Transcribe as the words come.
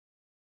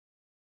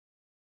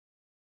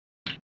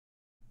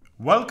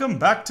Welcome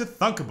back to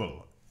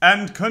Thunkable,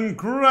 and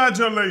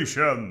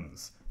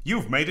congratulations!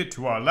 You've made it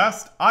to our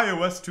last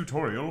iOS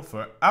tutorial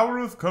for Hour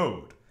of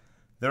Code.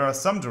 There are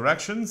some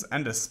directions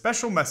and a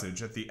special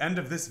message at the end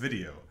of this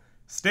video.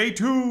 Stay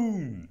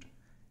tuned!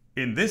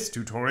 In this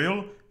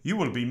tutorial, you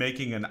will be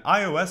making an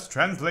iOS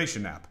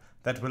translation app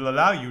that will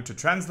allow you to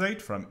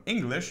translate from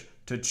English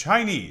to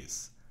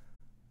Chinese.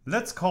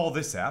 Let's call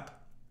this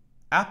app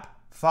App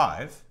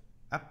 5,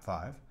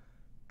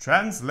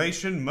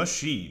 Translation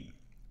Machine.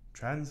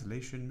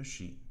 Translation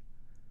Machine.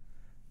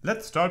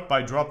 Let's start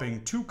by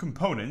dropping two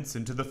components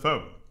into the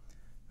phone.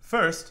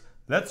 First,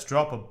 let's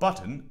drop a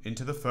button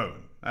into the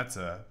phone. That's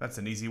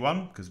an easy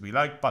one, because we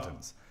like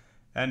buttons.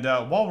 And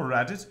while we're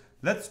at it,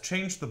 let's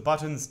change the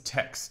button's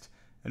text.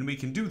 And we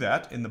can do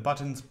that in the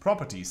button's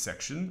properties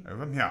section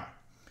over here.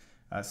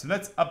 So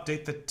let's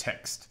update the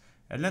text.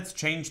 And let's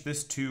change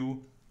this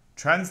to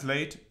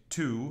translate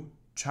to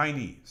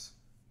Chinese.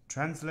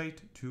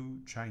 Translate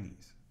to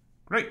Chinese.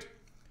 Great.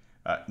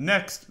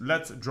 Next,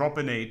 let's drop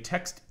in a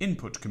text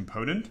input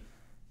component.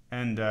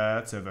 And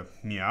that's over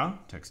here.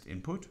 Text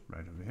input,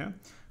 right over here.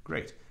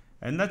 Great.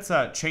 And let's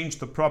change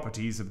the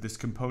properties of this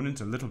component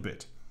a little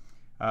bit.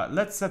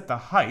 Let's set the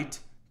height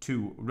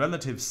to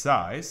relative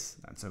size.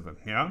 That's over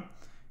here.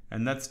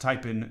 And let's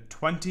type in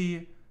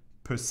 20%.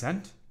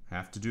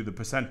 Have to do the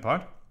percent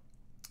part.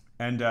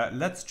 And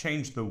let's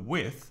change the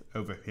width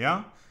over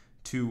here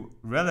to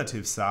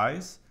relative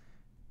size.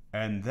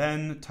 And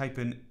then type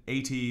in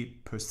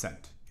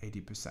 80%.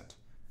 80%.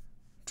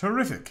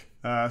 Terrific.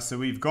 So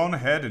we've gone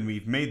ahead and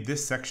we've made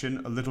this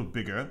section a little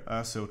bigger,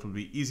 so it'll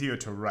be easier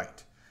to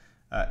write.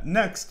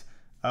 Next,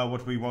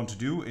 what we want to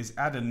do is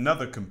add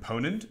another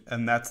component,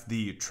 and that's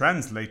the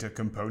translator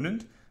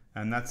component,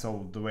 and that's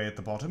all the way at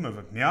the bottom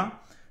over here.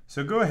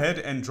 So go ahead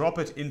and drop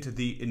it into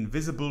the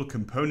invisible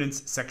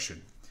components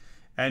section.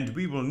 And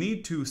we will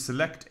need to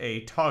select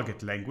a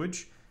target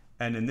language,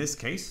 and in this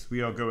case,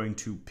 we are going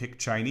to pick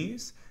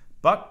Chinese.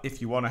 But if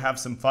you want to have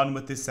some fun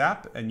with this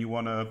app and you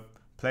want to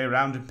play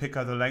around and pick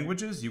other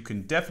languages, you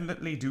can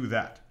definitely do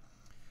that.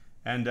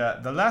 And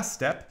the last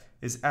step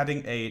is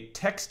adding a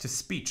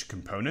text-to-speech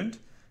component.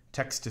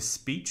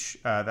 Text-to-speech,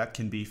 that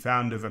can be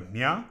found over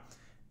here.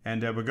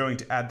 And we're going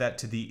to add that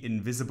to the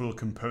invisible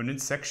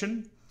components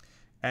section.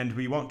 And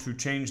we want to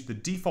change the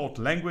default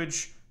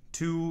language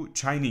to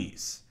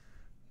Chinese.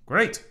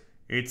 Great!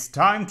 It's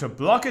time to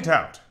block it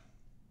out.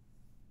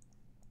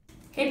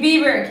 Hey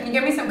Beaver, can you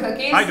get me some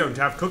cookies? I don't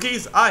have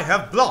cookies, I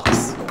have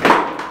blocks!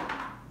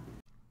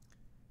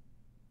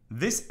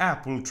 This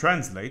app will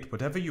translate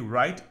whatever you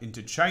write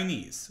into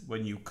Chinese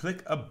when you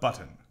click a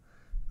button.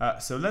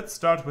 So let's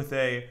start with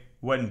a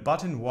when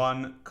button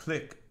 1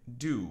 click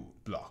do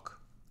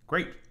block.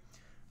 Great.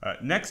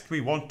 Next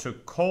we want to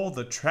call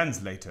the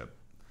translator.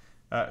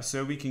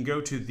 So we can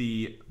go to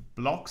the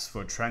blocks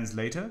for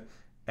translator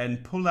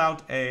and pull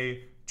out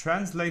a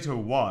translator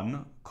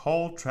 1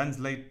 call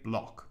translate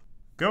block.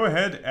 Go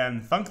ahead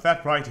and thunk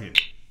that right in.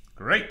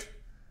 Great.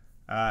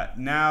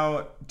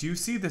 Now, do you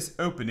see this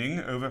opening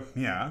over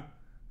here?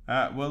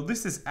 Well,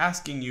 this is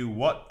asking you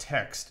what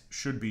text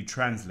should be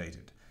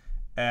translated.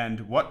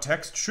 And what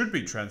text should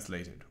be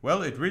translated?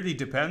 Well, it really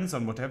depends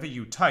on whatever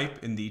you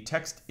type in the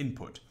text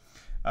input.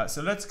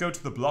 So let's go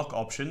to the block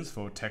options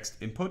for text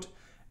input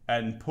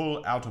and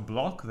pull out a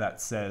block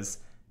that says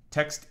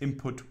text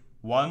input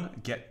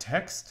 1 get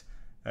text.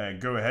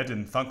 Go ahead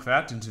and thunk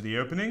that into the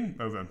opening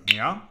over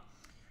here.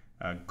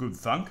 Good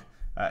thunk.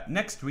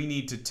 Next, we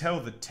need to tell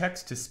the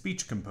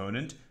text-to-speech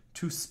component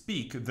to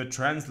speak the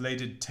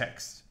translated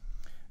text.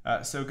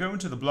 So go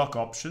into the block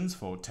options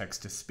for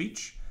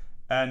text-to-speech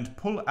and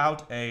pull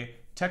out a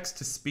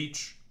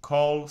text-to-speech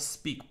call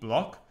speak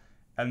block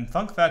and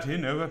thunk that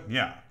in over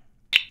here.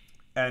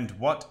 And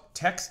what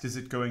text is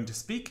it going to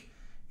speak?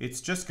 It's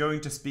just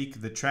going to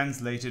speak the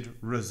translated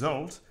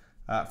result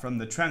from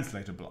the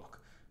translator block.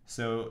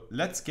 So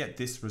let's get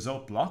this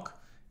result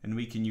block, and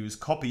we can use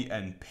copy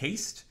and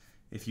paste.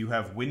 If you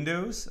have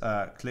Windows,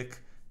 click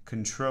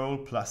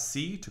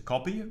Ctrl+C to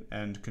copy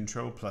and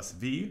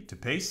Ctrl+V to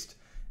paste.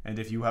 And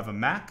if you have a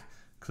Mac,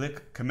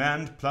 click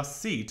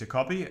Command+C to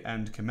copy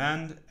and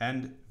Command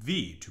and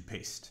V to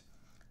paste.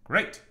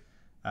 Great.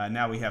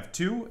 Now we have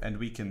two, and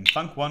we can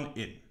thunk one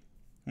in.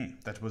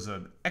 That was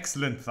an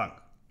excellent thunk.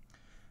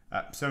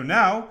 So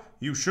now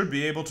you should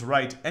be able to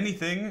write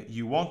anything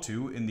you want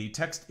to in the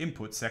text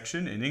input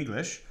section in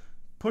English,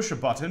 push a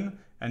button,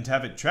 and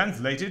have it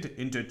translated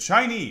into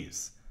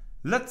Chinese.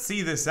 Let's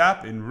see this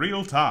app in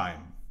real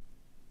time.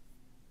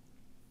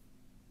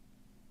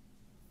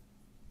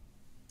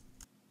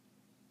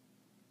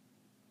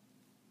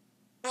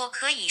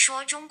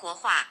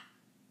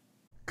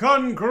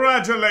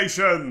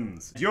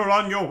 Congratulations! You're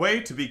on your way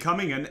to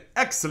becoming an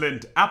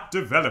excellent app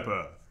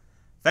developer.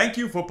 Thank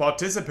you for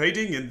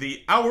participating in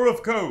the Hour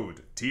of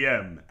Code,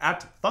 TM,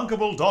 at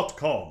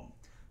thunkable.com.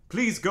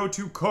 Please go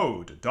to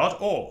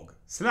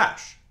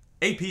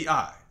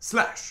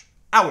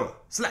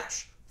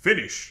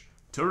code.org/API/hour/finish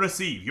to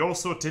receive your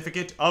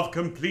certificate of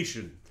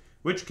completion,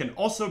 which can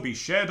also be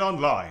shared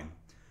online.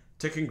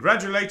 To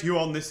congratulate you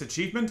on this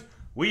achievement,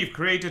 we've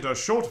created a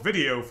short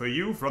video for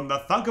you from the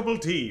Thunkable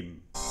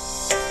team.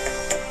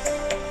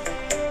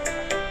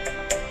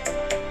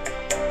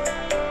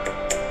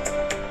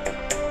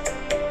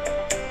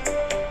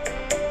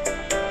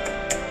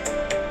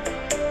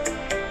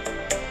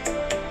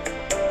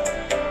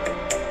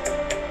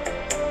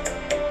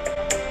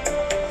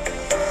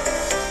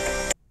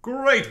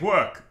 Great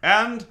work,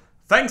 and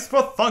thanks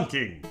for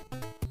thunking!